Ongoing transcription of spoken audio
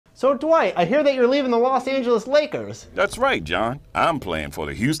So Dwight, I hear that you're leaving the Los Angeles Lakers. That's right, John. I'm playing for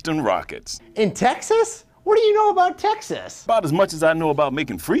the Houston Rockets. In Texas? What do you know about Texas? About as much as I know about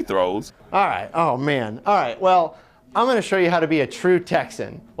making free throws. All right, oh man. All right, well, I'm gonna show you how to be a true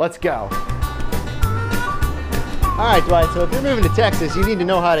Texan. Let's go. All right, Dwight, so if you're moving to Texas, you need to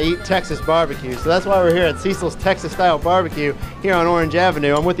know how to eat Texas barbecue. So that's why we're here at Cecil's Texas Style Barbecue here on Orange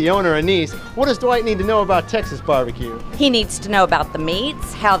Avenue. I'm with the owner, Anise. What does Dwight need to know about Texas barbecue? He needs to know about the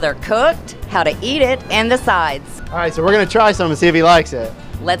meats, how they're cooked, how to eat it, and the sides. All right, so we're gonna try some and see if he likes it.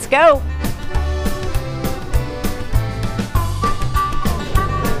 Let's go.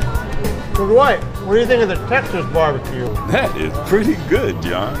 So Dwight, what do you think of the Texas barbecue? That is pretty good,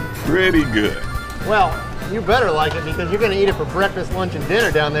 John. Pretty good. Well, you better like it because you're gonna eat it for breakfast, lunch, and dinner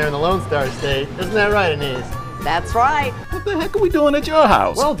down there in the Lone Star State. Isn't that right, Anise? That's right. What the heck are we doing at your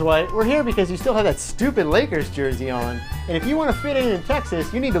house? Well, Dwight, we're here because you still have that stupid Lakers jersey on. And if you want to fit in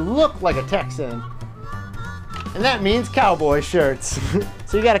Texas, you need to look like a Texan. And that means cowboy shirts.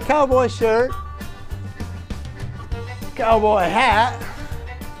 So you got a cowboy shirt, cowboy hat,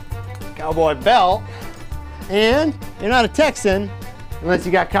 cowboy belt, and you're not a Texan unless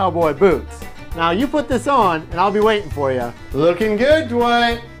you got cowboy boots. Now you put this on and I'll be waiting for you. Looking good,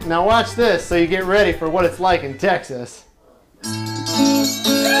 Dwight. Now watch this so you get ready for what it's like in Texas.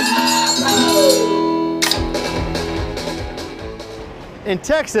 In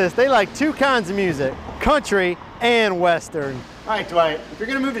Texas, they like two kinds of music, country and Western. All right, Dwight, if you're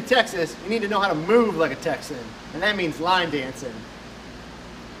gonna move to Texas, you need to know how to move like a Texan, and that means line dancing.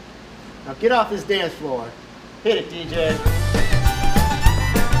 Now get off this dance floor. Hit it, DJ.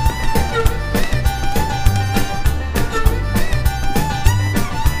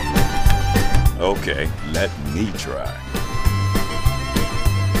 Okay, let me try.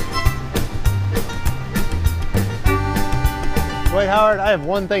 Dwight Howard, I have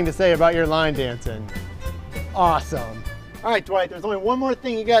one thing to say about your line dancing. Awesome. All right, Dwight, there's only one more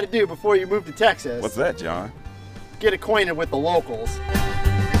thing you gotta do before you move to Texas. What's that, John? Get acquainted with the locals.